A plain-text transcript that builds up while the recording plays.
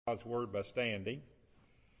God's Word by standing.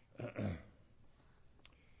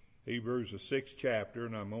 Hebrews, the 6th chapter,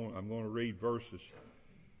 and I'm going to read verses.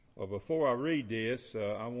 Well, before I read this,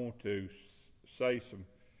 I want to say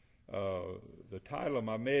the title of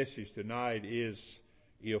my message tonight is,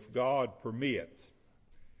 If God Permits.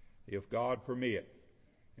 If God Permit.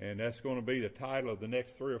 And that's going to be the title of the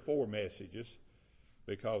next 3 or 4 messages,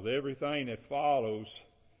 because everything that follows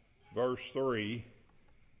verse 3,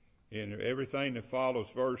 and everything that follows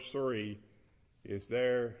verse 3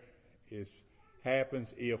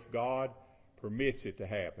 happens if God permits it to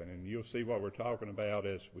happen. And you'll see what we're talking about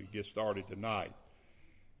as we get started tonight.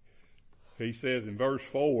 He says in verse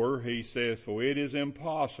 4, he says, for it is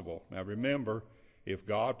impossible. Now remember, if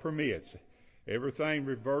God permits. Everything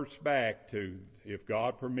reverts back to if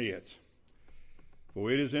God permits. For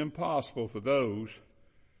it is impossible for those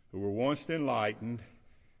who were once enlightened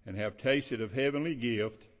and have tasted of heavenly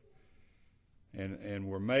gift and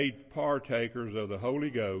were made partakers of the Holy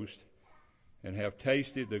Ghost and have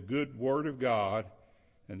tasted the good word of God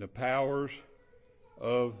and the powers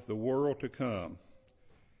of the world to come.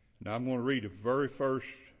 Now I'm going to read the very first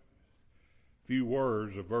few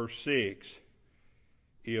words of verse 6.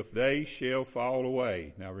 If they shall fall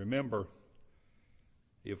away. Now remember,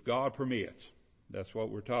 if God permits. That's what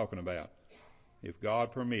we're talking about. If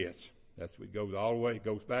God permits. That's what goes all the way. It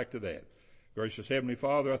goes back to that. Gracious Heavenly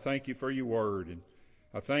Father, I thank you for your word. And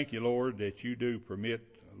I thank you, Lord, that you do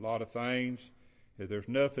permit a lot of things. That there's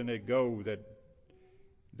nothing that goes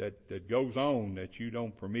on that you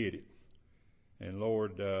don't permit it. And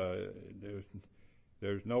Lord,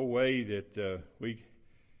 there's no way that we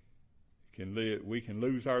can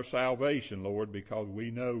lose our salvation, Lord, because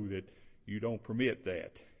we know that you don't permit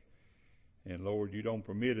that. And Lord, you don't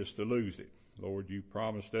permit us to lose it. Lord, you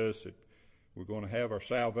promised us that we're going to have our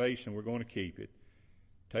salvation, we're going to keep it.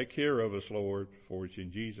 Take care of us, Lord, for it's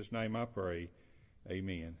in Jesus' name I pray.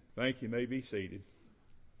 Amen. Thank you. You may be seated.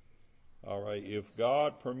 All right, if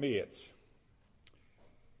God permits.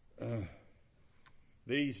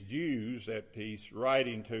 These Jews that he's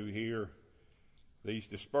writing to here, these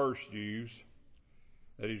dispersed Jews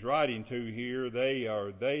that he's writing to here, they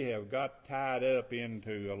have got tied up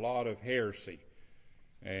into a lot of heresy.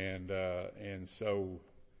 And so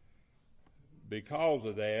because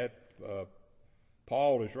of that,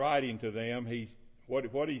 Paul is writing to them.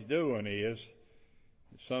 What he's doing is,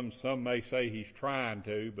 some may say he's trying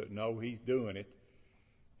to, but no, he's doing it.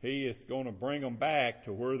 He is going to bring them back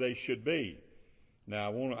to where they should be. Now,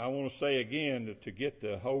 I want to say again that to get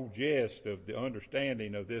the whole gist of the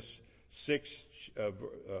understanding of this 6th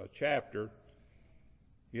chapter,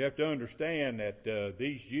 you have to understand that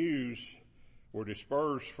these Jews were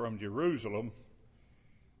dispersed from Jerusalem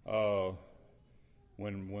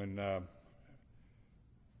when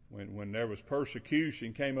there was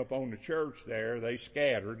persecution came up on the church there. They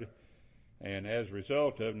scattered, and as a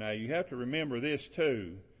result of, now you have to remember this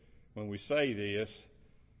too when we say this,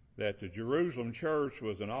 that the Jerusalem church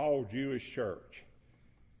was an all-Jewish church.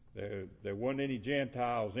 There wasn't any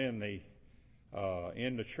Gentiles in the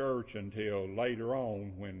church until later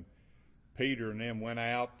on, when Peter and them went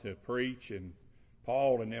out to preach, and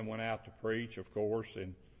Paul and them went out to preach, of course,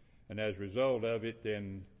 and as a result of it,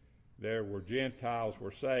 then there were Gentiles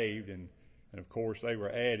were saved, and of course they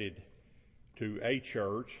were added to a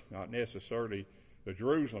church, not necessarily the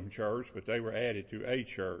Jerusalem church, but they were added to a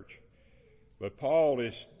church. But Paul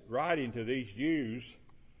is writing to these Jews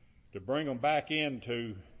to bring them back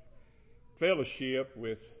into fellowship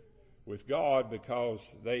with God, because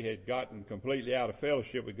they had gotten completely out of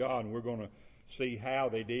fellowship with God, and we're going to see how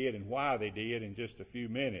they did and why they did in just a few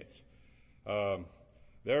minutes.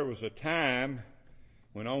 There was a time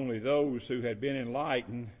when only those who had been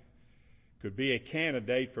enlightened could be a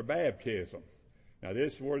candidate for baptism. Now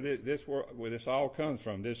this is where this all comes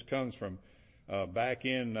from. This comes from back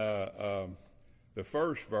in the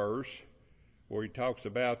first verse, where he talks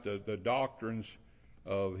about the doctrines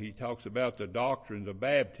of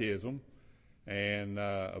baptism and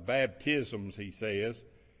baptisms, he says.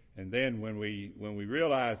 And then when we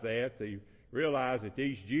realize that,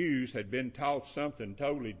 these Jews had been taught something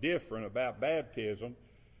totally different about baptism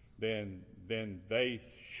than they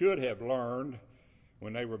should have learned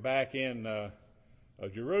when they were back in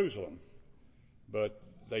Jerusalem. But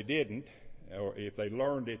they didn't, or if they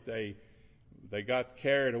learned it, they got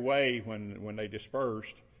carried away when they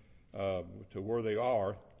dispersed to where they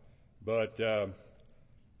are. But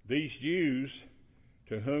these Jews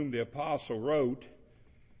to whom the apostle wrote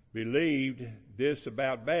believed this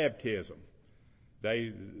about baptism.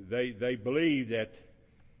 They believed that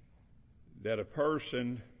a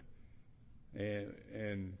person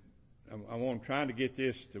and I'm trying to get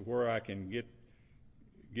this to where I can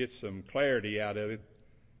get some clarity out of it.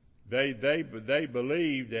 They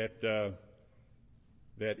believe that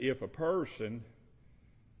if a person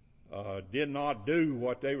did not do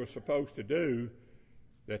what they were supposed to do,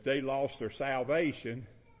 that they lost their salvation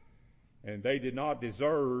and they did not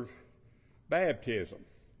deserve baptism.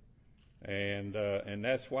 And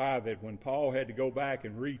that's why that when Paul had to go back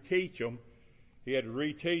and reteach them, he had to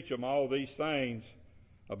reteach them all these things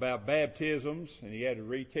about baptisms, and he had to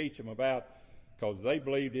reteach them because they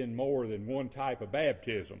believed in more than one type of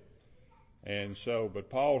baptism. And so, but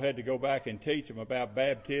Paul had to go back and teach them about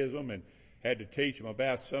baptism and had to teach them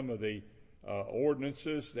about some of the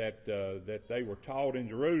ordinances that they were taught in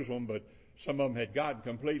Jerusalem, but some of them had gotten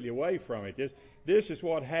completely away from it. This is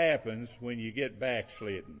what happens when you get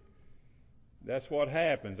backslidden. That's what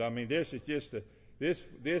happens. I mean, this is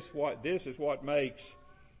what makes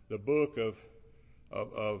the book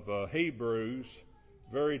of Hebrews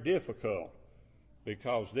very difficult,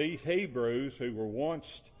 because these Hebrews who were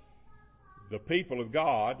once the people of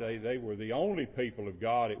God, they were the only people of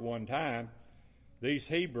God at one time. These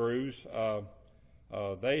Hebrews,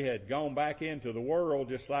 they had gone back into the world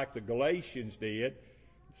just like the Galatians did.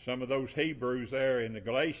 Some of those Hebrews there in the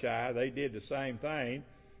Galatia, they did the same thing.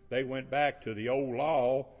 They went back to the old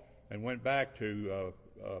law and went back to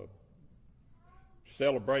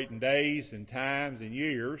celebrating days and times and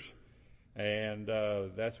years. And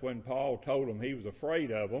that's when Paul told them he was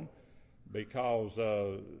afraid of them, because,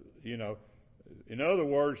 in other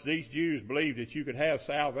words, these Jews believed that you could have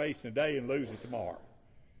salvation today and lose it tomorrow.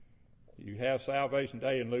 You have salvation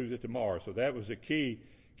today and lose it tomorrow. So that was the key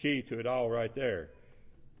to it all right there.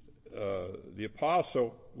 The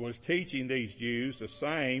apostle was teaching these Jews the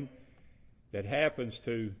same that happens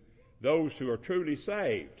to those who are truly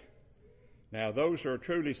saved. Now, those who are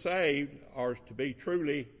truly saved are to be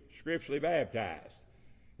truly scripturally baptized.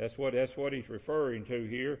 That's what he's referring to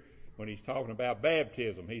here when he's talking about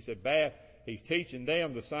baptism. He said he's teaching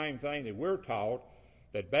them the same thing that we're taught,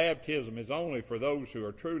 that baptism is only for those who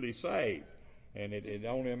are truly saved. And it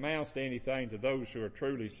only amounts to anything to those who are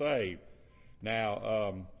truly saved.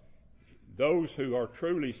 Now, those who are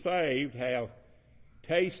truly saved have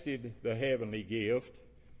tasted the heavenly gift,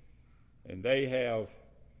 and they have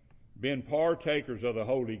been partakers of the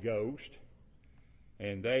Holy Ghost,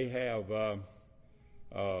 and they have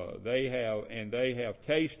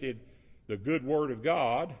tasted the good word of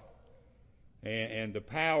God and the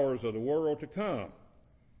powers of the world to come.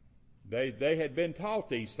 They had been taught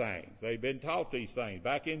these things. They'd been taught these things.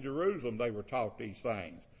 Back in Jerusalem, they were taught these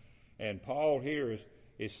things. And Paul here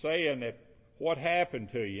is saying that what happened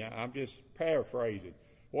to you, I'm just paraphrasing,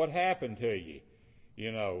 what happened to you,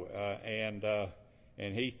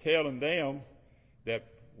 and he's telling them that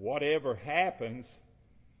whatever happens,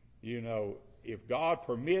 if God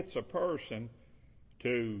permits a person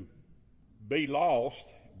to be lost,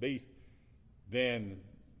 then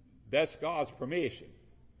that's God's permission.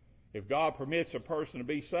 If God permits a person to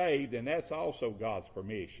be saved, then that's also God's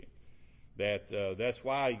permission. That's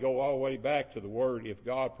why you go all the way back to the word, if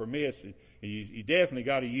God permits. You definitely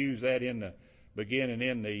got to use that in the beginning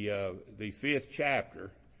in the 5th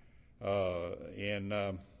chapter, in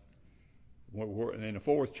the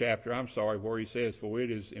 4th chapter, where he says, "For it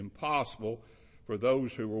is impossible for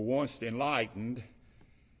those who were once enlightened,"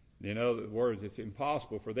 in other words, it's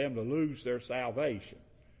impossible for them to lose their salvation.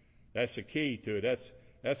 That's the key to it.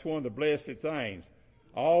 That's one of the blessed things.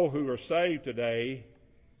 All who are saved today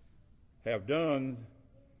have done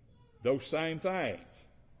those same things.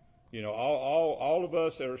 All of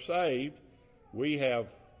us that are saved, we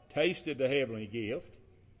have tasted the heavenly gift.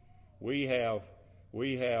 We have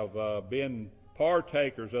been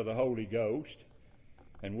partakers of the Holy Ghost,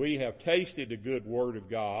 and we have tasted the good word of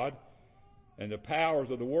God and the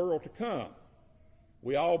powers of the world to come.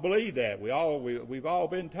 We all believe that. We've all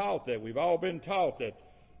been taught that. We've all been taught that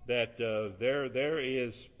there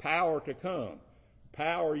is power to come.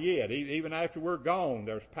 Power yet. Even after we're gone,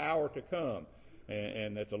 there's power to come.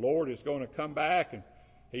 And that the Lord is going to come back, and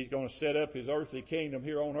he's going to set up his earthly kingdom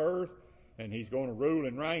here on earth, and he's going to rule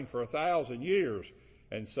and reign for 1,000 years.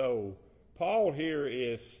 And so Paul here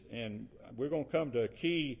is, and we're going to come to a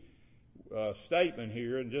key statement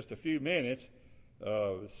here in just a few minutes,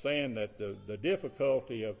 saying that the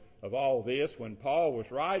difficulty of all this, when Paul was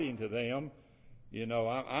writing to them,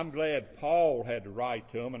 I'm glad Paul had to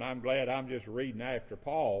write to them, and I'm glad I'm just reading after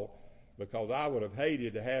Paul, because I would have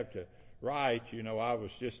hated to have to write. I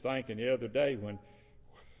was just thinking the other day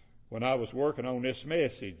when I was working on this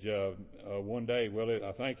message, one day,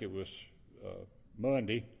 I think it was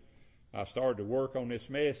Monday, I started to work on this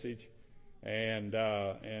message, And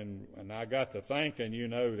I got to thinking,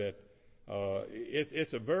 that,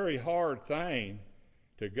 it's a very hard thing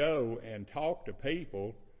to go and talk to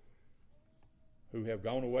people who have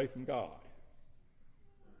gone away from God.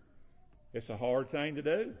 It's a hard thing to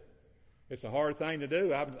do. It's a hard thing to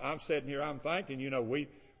do. I'm sitting here, I'm thinking,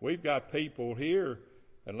 we've got people here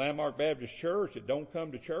at Lanmark Baptist Church that don't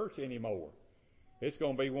come to church anymore. It's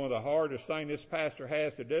going to be one of the hardest things this pastor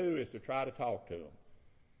has to do is to try to talk to them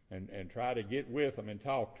and try to get with them and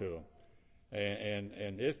talk to them.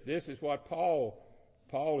 And this is what Paul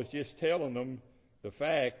is just telling them, the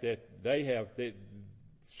fact that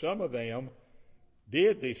some of them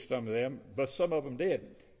did this, some of them, but some of them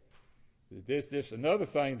didn't. This another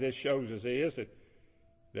thing this shows us is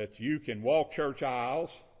that you can walk church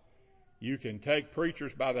aisles, you can take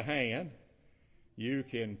preachers by the hand, you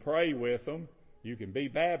can pray with them, you can be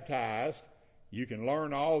baptized, you can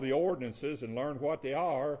learn all the ordinances and learn what they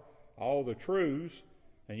are, all the truths,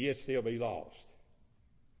 and yet still be lost.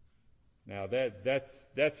 Now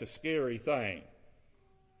that's a scary thing.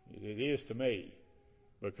 It is to me,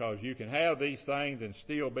 because you can have these things and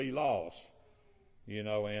still be lost. And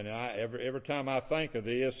every time I think of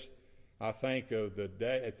this, I think of the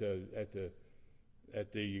day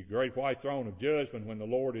at the great white throne of judgment, when the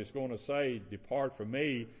Lord is going to say, "Depart from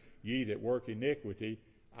me, ye that work iniquity,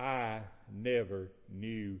 I never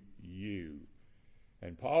knew you."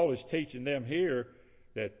 And Paul is teaching them here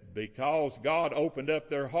that because God opened up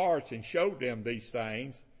their hearts and showed them these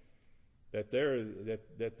things, that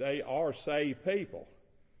they are saved people.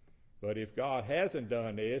 But if God hasn't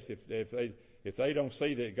done this, if they don't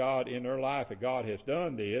see that God in their life, that God has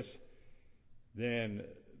done this, then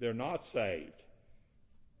they're not saved.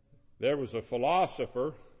 There was a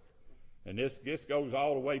philosopher, and this goes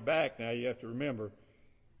all the way back now, you have to remember,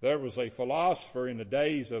 there was a philosopher in the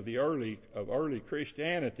days of early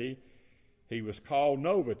Christianity. He was called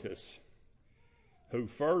Novatus, who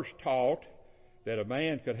first taught that a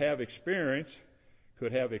man could have experienced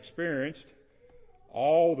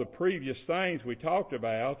all the previous things we talked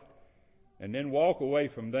about and then walk away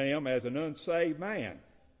from them as an unsaved man.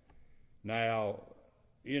 Now,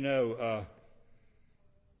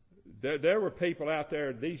 there were people out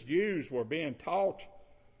there, these Jews were being taught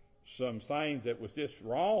some things that was just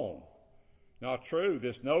wrong, not true.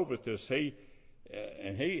 This Novatus, he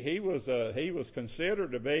was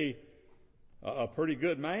considered to be a pretty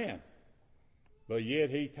good man, but yet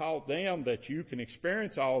he taught them that you can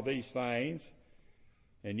experience all these things,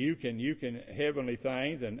 and you can heavenly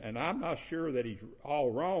things, and I'm not sure that he's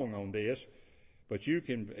all wrong on this, but you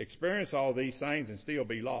can experience all these things and still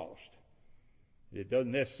be lost. It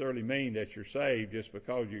doesn't necessarily mean that you're saved just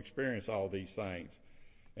because you experience all these things.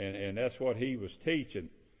 And that's what he was teaching.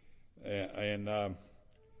 And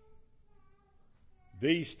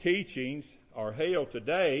these teachings are held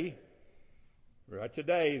today. Right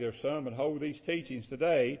today, there's some that hold these teachings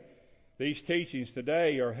today. These teachings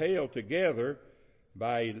today are held together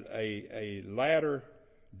by a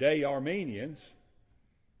latter-day Armenians,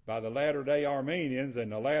 by the latter-day Armenians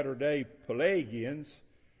and the latter-day Pelagians.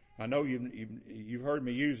 I know you've heard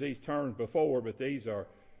me use these terms before, but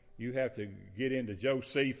you have to get into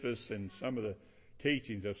Josephus and some of the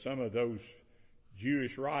teachings of some of those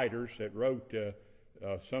Jewish writers that wrote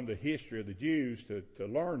some of the history of the Jews to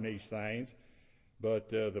learn these things. But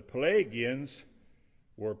the Pelagians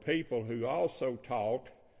were people who also taught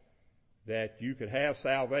that you could have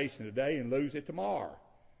salvation today and lose it tomorrow.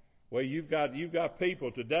 Well, you've got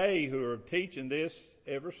people today who are teaching this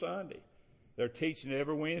every Sunday. They're teaching it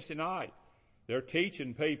every Wednesday night. They're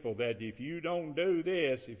teaching people that if you don't do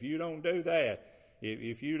this, if you don't do that,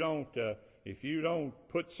 if you don't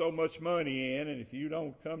put so much money in, and if you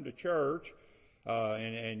don't come to church,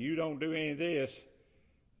 and you don't do any of this,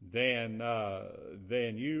 then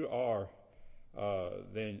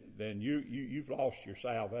you've lost your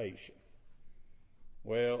salvation.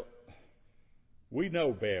 Well, we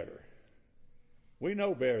know better. We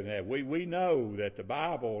know better than that. We know that the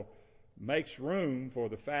Bible makes room for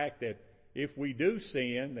the fact that if we do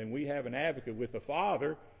sin, then we have an advocate with the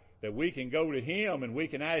Father, that we can go to Him and we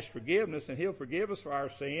can ask forgiveness, and He'll forgive us for our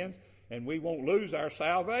sins, and we won't lose our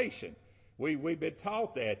salvation. We've been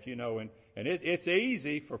taught that, and it's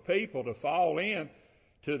easy for people to fall in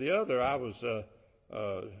to the other. I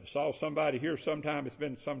saw somebody here sometime, it's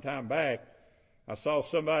been some time back. I saw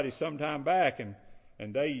somebody sometime back,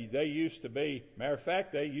 and they used to be, matter of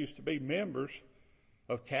fact, they used to be members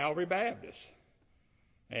of Calvary Baptist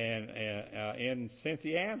and in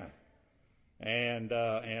Cynthiana. And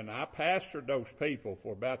I pastored those people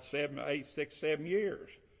for about 7 years.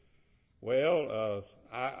 Well,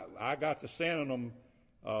 I got to sending them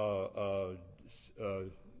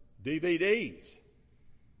DVDs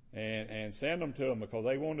and send them to them because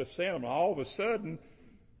they wanted to send them. All of a sudden,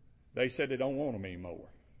 they said they don't want them anymore.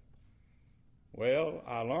 Well,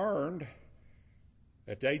 I learned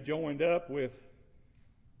that they joined up with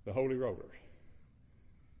the Holy Rollers.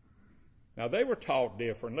 Now, they were taught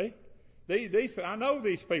differently. I know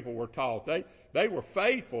these people were taught. They were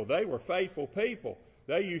faithful. They were faithful people.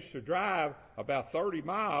 They used to drive about 30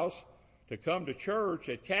 miles to come to church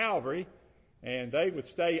at Calvary, and they would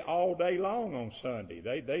stay all day long on Sunday.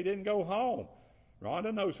 They didn't go home.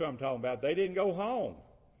 Rhonda knows what I'm talking about. They didn't go home.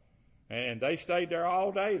 And they stayed there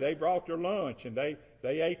all day. They brought their lunch, and they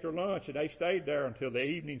ate their lunch, and they stayed there until the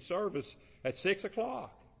evening service at 6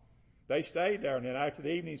 o'clock. They stayed there, and then after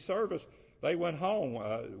the evening service, they went home.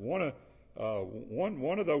 One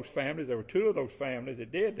of those families, there were two of those families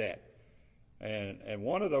that did that. And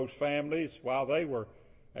one of those families, while they were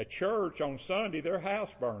at church on Sunday, their house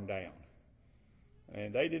burned down.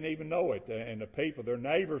 And they didn't even know it. And the people, their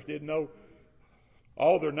neighbors didn't know.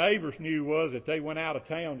 All their neighbors knew was that they went out of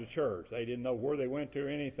town to church. They didn't know where they went to or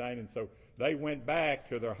anything. And so they went back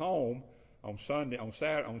to their home on Sunday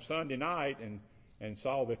night and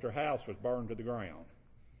saw that their house was burned to the ground.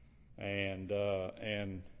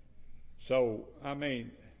 And so, I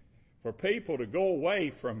mean, for people to go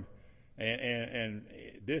away from, and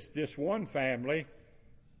this one family,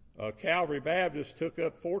 Calvary Baptist took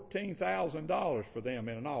up $14,000 for them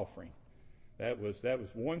in an offering. That was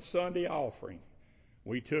one Sunday offering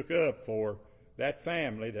we took up for that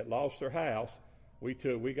family that lost their house. We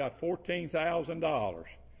got $14,000,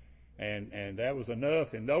 and that was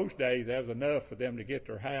enough in those days. That was enough for them to get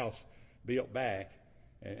their house built back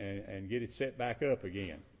and get it set back up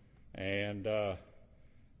again. And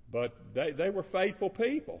but they were faithful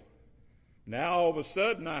people. Now all of a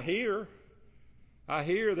sudden I hear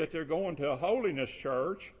that they're going to a holiness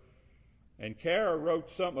church, and Kara wrote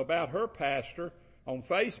something about her pastor on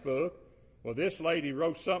Facebook. Well, this lady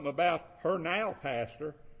wrote something about her now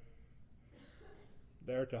pastor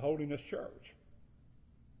there at the holiness church.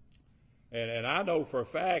 And I know for a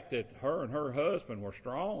fact that her and her husband were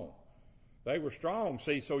strong. They were strong.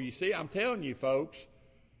 So you see, I'm telling you folks,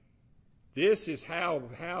 this is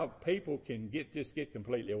how people can get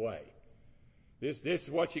completely away. This is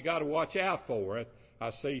what you got to watch out for. I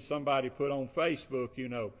see somebody put on Facebook,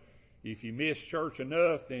 if you miss church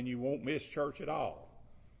enough, then you won't miss church at all.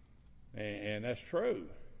 And that's true.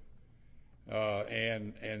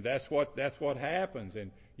 And that's what happens.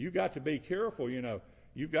 And you got to be careful,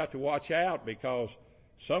 You've got to watch out, because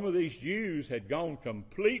some of these Jews had gone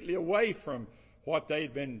completely away from what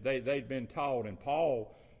they'd been taught. And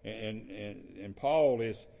Paul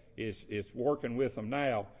is working with them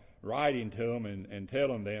now, writing to them and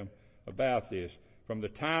telling them about this. From the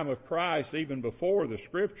time of Christ, even before the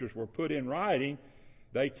scriptures were put in writing,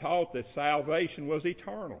 they taught that salvation was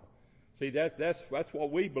eternal. See, that's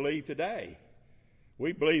what we believe today.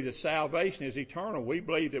 We believe that salvation is eternal. We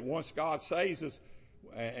believe that once God saves us,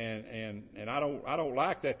 and I don't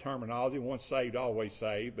like that terminology, once saved, always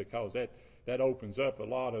saved, because that opens up a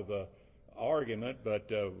lot of argument,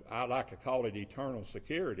 but I like to call it eternal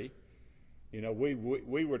security. We've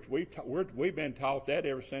been taught that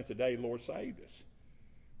ever since the day the Lord saved us.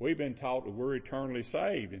 We've been taught that we're eternally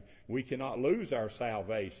saved, and we cannot lose our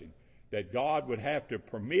salvation. That God would have to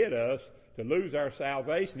permit us to lose our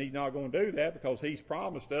salvation. He's not going to do that, because He's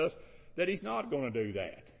promised us that He's not going to do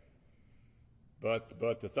that.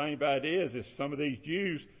 But the thing about it is some of these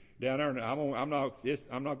Jews down there, and I'm not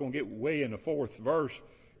going to get way in the 4th verse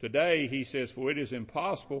today. He says, "For it is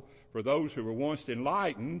impossible for those who were once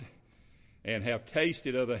enlightened and have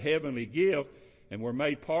tasted of the heavenly gift and were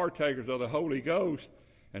made partakers of the Holy Ghost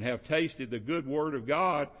and have tasted the good word of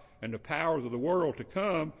God and the powers of the world to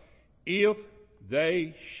come, if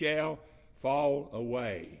they shall fall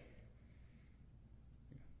away."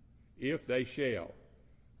 If they shall.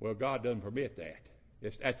 Well, God doesn't permit that.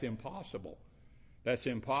 That's impossible. That's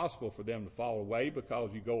impossible for them to fall away,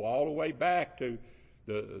 because you go all the way back to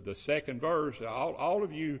the 2nd verse. All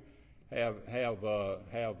of you have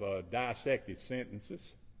dissected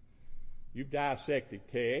sentences. You've dissected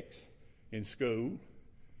texts in school.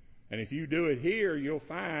 And if you do it here, you'll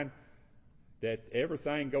find that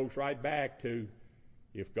everything goes right back to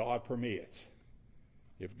if God permits.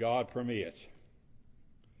 If God permits.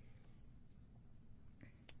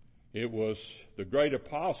 It was the great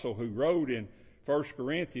apostle who wrote in 1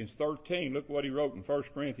 Corinthians 13. Look what he wrote in 1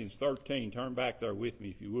 Corinthians 13. Turn back there with me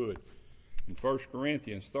if you would. In 1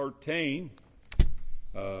 Corinthians 13,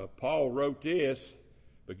 Paul wrote this,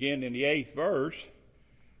 beginning in the 8th verse.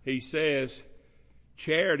 He says,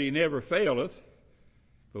 "Charity never faileth,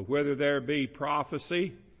 But whether there be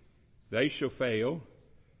prophecy, they shall fail.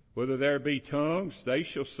 Whether there be tongues, they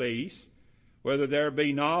shall cease. Whether there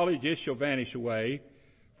be knowledge, it shall vanish away.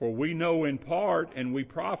 For we know in part, and we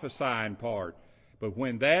prophesy in part. But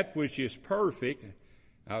when that which is perfect,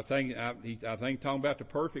 I think talking about the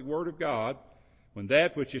perfect Word of God, when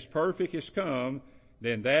that which is perfect is come,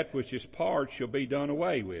 then that which is part shall be done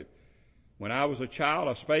away with. When I was a child,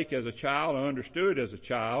 I spake as a child, I understood as a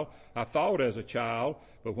child, I thought as a child,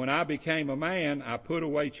 but when I became a man, I put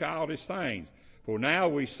away childish things. For now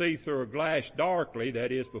we see through a glass darkly,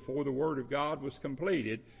 that is, before the Word of God was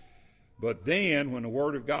completed. But then, when the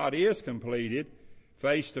Word of God is completed,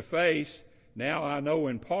 face to face, now I know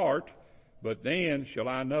in part, but then shall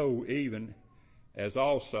I know even as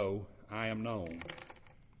also I am known.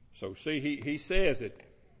 So see, he says it.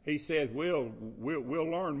 He says we'll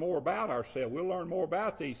learn more about ourselves. We'll learn more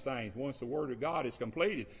about these things once the Word of God is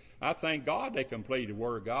completed. I thank God they completed the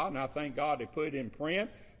Word of God, and I thank God they put it in print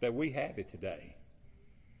that we have it today.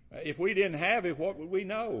 If we didn't have it, what would we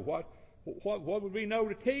know? What would we know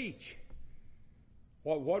to teach?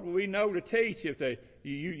 What would we know to teach if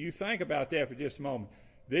you think about that for just a moment.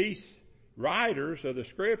 These writers of the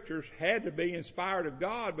Scriptures had to be inspired of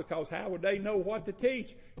God, because how would they know what to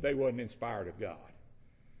teach if they wasn't inspired of God?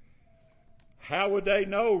 How would they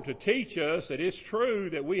know to teach us that it's true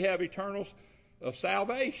that we have eternal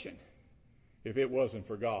salvation if it wasn't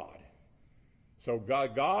for God? So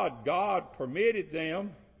God permitted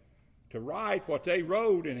them to write what they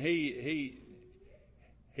wrote, and He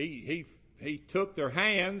took their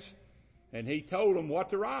hands and He told them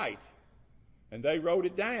what to write, and they wrote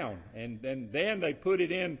it down, and then they put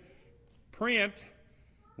it in print.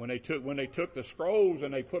 When they took the scrolls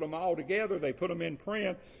and they put them all together, they put them in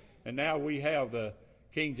print, and now we have the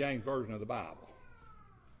King James Version of the Bible.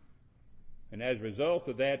 And as a result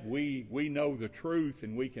of that, we know the truth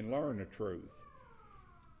and we can learn the truth.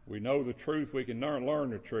 We know the truth, we can learn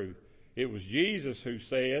the truth. It was Jesus who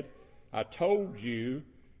said, I told you,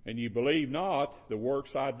 and you believe not the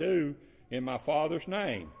works I do in my Father's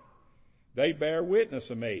name. They bear witness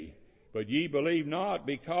of me. But ye believe not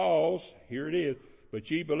because, here it is, but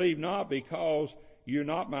ye believe not because you're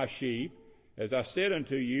not my sheep. As I said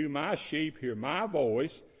unto you, my sheep hear my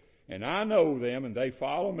voice, and I know them, and they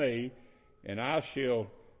follow me, and I shall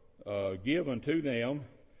give unto them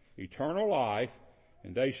eternal life,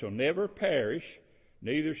 and they shall never perish,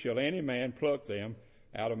 neither shall any man pluck them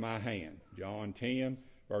out of my hand. John 10,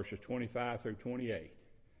 verses 25 through 28.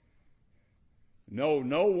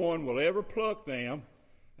 No one will ever pluck them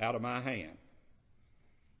out of my hand.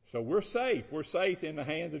 So we're safe. We're safe in the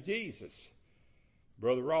hands of Jesus.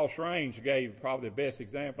 Brother Ross Range gave probably the best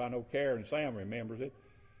example. I know Karen Sam remembers it.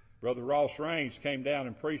 Brother Ross Range came down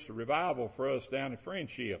and preached a revival for us down in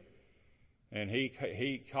Friendship. And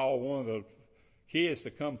he called one of the kids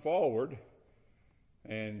to come forward,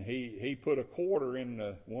 and he put a quarter in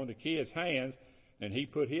one of the kids' hands, and he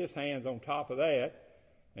put his hands on top of that,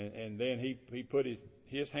 and then he put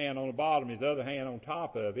his hand on the bottom, his other hand on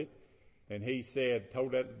top of it, and he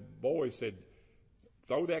told that boy,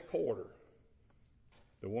 throw that quarter.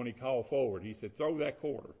 The one he called forward, he said, throw that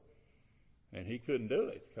quarter. And he couldn't do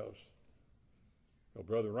it because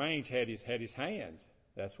Brother Range had his hands.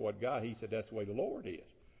 That's what God, he said, that's the way the Lord is.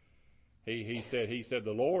 He said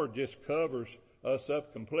the Lord just covers us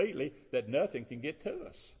up completely that nothing can get to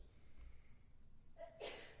us.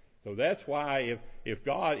 So that's why if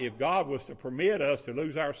God was to permit us to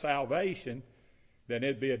lose our salvation, then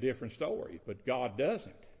it'd be a different story. But God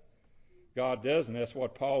doesn't. God doesn't. That's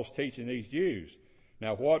what Paul's teaching these Jews.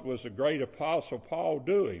 Now, what was the great apostle Paul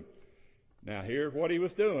doing? Now, here's what he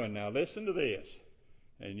was doing. Now, listen to this.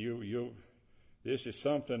 And this is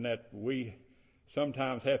something that we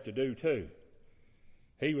sometimes have to do too.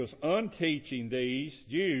 He was unteaching these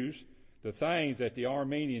Jews the things that the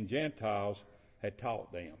Armenian Gentiles had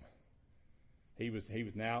taught them. He was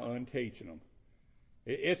now unteaching them.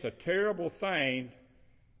 It's a terrible thing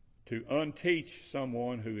to unteach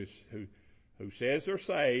someone who says they're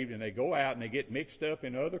saved, and they go out and they get mixed up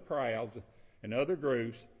in other crowds and other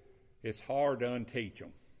groups. It's hard to unteach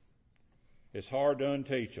them. It's hard to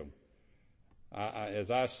unteach them. As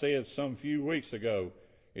I said some few weeks ago,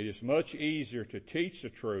 it is much easier to teach the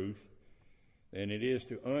truth than it is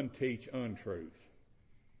to unteach untruth.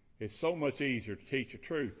 It's so much easier to teach the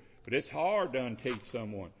truth, but it's hard to unteach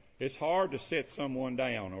someone. It's hard to sit someone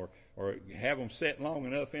down or have them sit long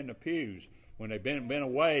enough in the pews when they've been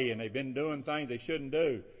away and they've been doing things they shouldn't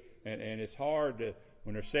do. And it's hard to,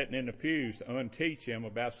 when they're sitting in the pews, to unteach them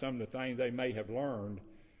about some of the things they may have learned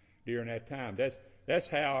during that time. That's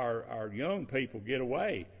how our young people get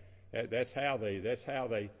away. That's how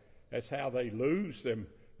they lose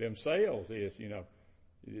themselves is,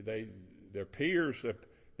 their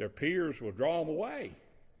peers will draw them away.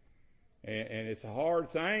 And it's a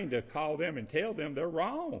hard thing to call them and tell them they're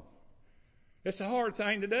wrong. It's a hard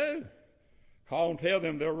thing to do. Call and tell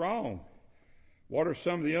them they're wrong. What are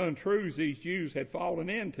some of the untruths these Jews had fallen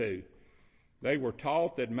into? They were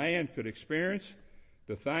taught that man could experience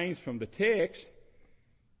the things from the text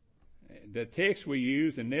we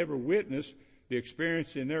use, and never witness the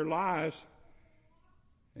experience in their lives.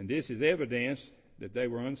 And this is evidence that they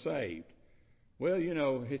were unsaved. Well,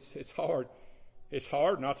 it's hard. It's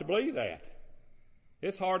hard not to believe that.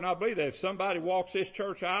 It's hard not to believe that. If somebody walks this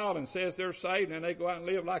church aisle and says they're saved and they go out and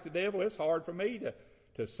live like the devil, it's hard for me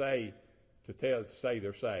to say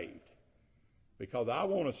they're saved. Because I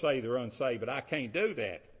want to say they're unsaved, but I can't do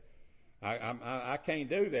that. I can't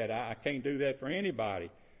do that. I can't do that for anybody.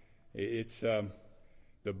 It's the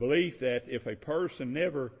belief that if a person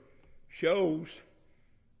never shows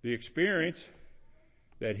the experience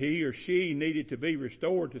that he or she needed to be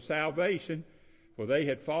restored to salvation, for they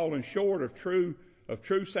had fallen short of true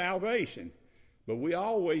salvation. But we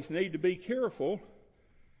always need to be careful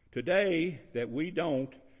today that we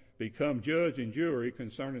don't become judge and jury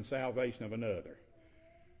concerning salvation of another.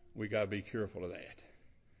 We got to be careful of that,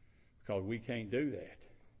 because we can't do that.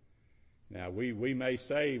 Now, we may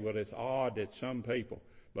say, well, it's odd that some people,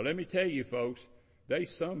 but let me tell you, folks,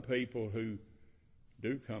 there's some people who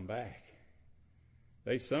do come back.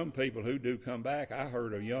 There's some people who do come back. I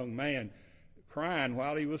heard a young man crying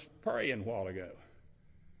while he was praying a while ago.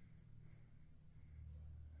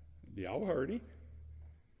 Y'all heard him.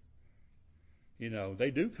 They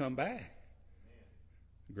do come back.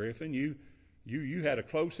 Griffin, you had a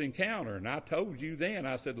close encounter, and I told you then,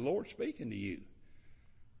 I said, the Lord's speaking to you.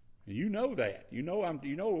 And you know that. You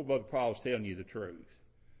know Brother Paul's telling you the truth.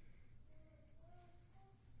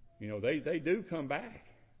 They do come back.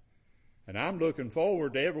 And I'm looking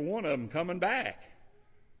forward to every one of them coming back.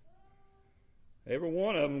 Every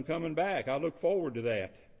one of them coming back. I look forward to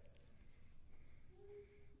that.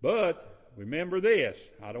 But remember this.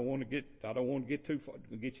 I don't want to get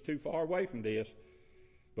you too far away from this.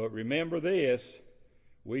 But remember this.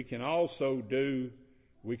 We can also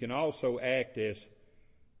act as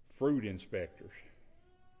fruit inspectors.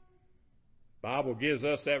 Bible gives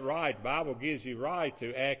us that right. Bible gives you right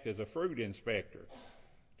to act as a fruit inspector,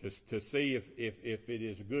 to see if it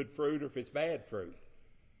is good fruit or if it's bad fruit.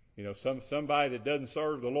 Somebody that doesn't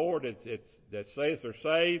serve the Lord, that says they're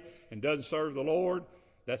saved and doesn't serve the Lord,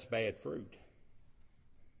 that's bad fruit.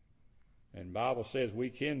 And the Bible says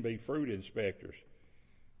we can be fruit inspectors.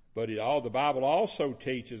 But the Bible also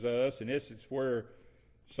teaches us, and this is where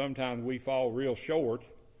sometimes we fall real short.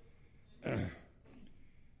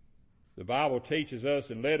 The Bible teaches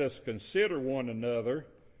us, and let us consider one another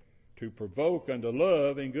to provoke unto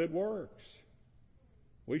love and good works.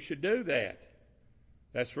 We should do that.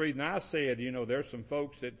 That's the reason I said, there's some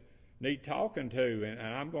folks that need talking to, and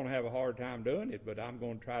I'm going to have a hard time doing it, but I'm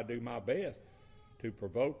going to try to do my best to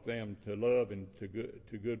provoke them to love and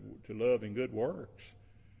to love and good works.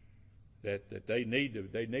 That they need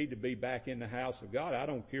to be back in the house of God. I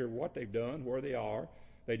don't care what they've done, where they are.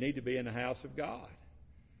 They need to be in the house of God.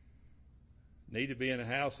 Need to be in the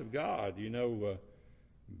house of God.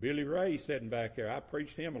 Billy Ray sitting back there. I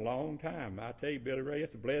preached him a long time. I tell you, Billy Ray,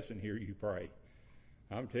 it's a blessing to hear you pray.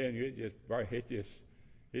 I'm telling you,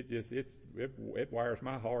 it wires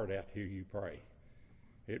my heart out to hear you pray.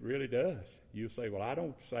 It really does. You say, well, I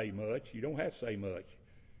don't say much. You don't have to say much.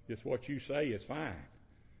 Just what you say is fine.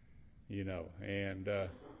 And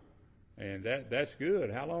that's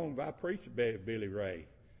good. How long have I preached Billy Ray?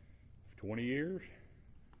 20 years?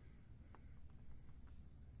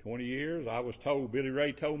 20 years. I was told, Billy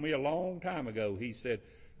Ray told me a long time ago, he said,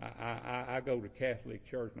 I go to Catholic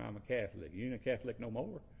church and I'm a Catholic. You ain't a Catholic no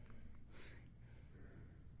more.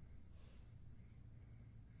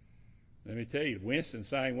 Let me tell you, Winston,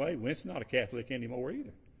 same way. Winston's not a Catholic anymore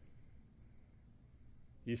either.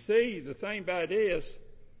 You see, the thing about it is,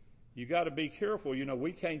 you got to be careful.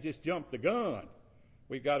 We can't just jump the gun.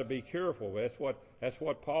 We've got to be careful. That's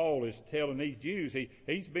what Paul is telling these Jews.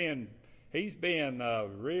 He's been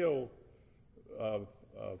real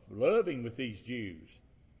loving with these Jews.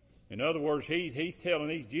 In other words, he's telling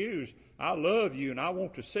these Jews, I love you and I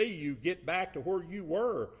want to see you get back to where you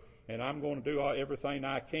were, and I'm going to do everything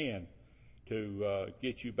I can to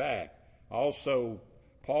get you back. Also,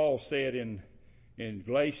 Paul said in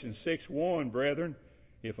Galatians 6:1, brethren,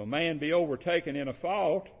 if a man be overtaken in a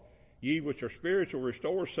fault, ye which are spiritual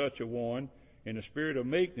restore such a one in a spirit of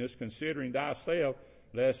meekness, considering thyself,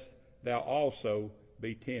 lest thou also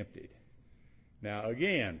be tempted. Now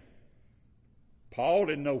again, Paul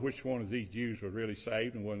didn't know which one of these Jews were really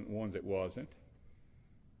saved and ones that wasn't.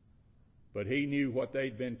 But he knew what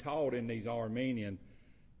they'd been taught in these Armenian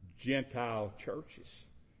Gentile churches.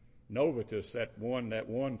 Novatus, that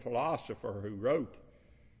one philosopher who wrote,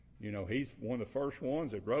 he's one of the first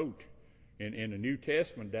ones that wrote in the New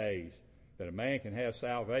Testament days that a man can have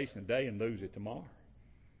salvation today and lose it tomorrow.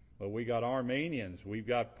 Well, we got Armenians, we've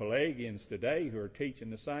got Pelagians today who are teaching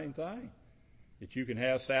the same thing, that you can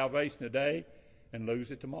have salvation today and lose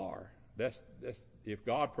it tomorrow. That's if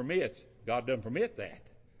God permits. God doesn't permit that.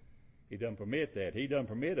 He doesn't permit that. He doesn't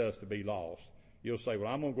permit us to be lost. You'll say,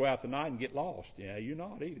 well, I'm going to go out tonight and get lost. Yeah, you're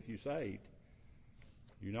not either if you're saved.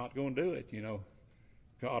 You're not going to do it,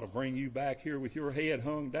 God will bring you back here with your head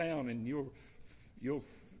hung down and your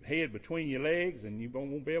head between your legs, and you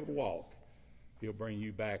won't be able to walk. He'll bring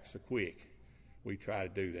you back so quick. We try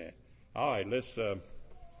to do that. All right, let's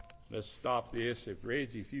stop this.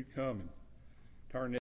 Reggie, if you come and turn this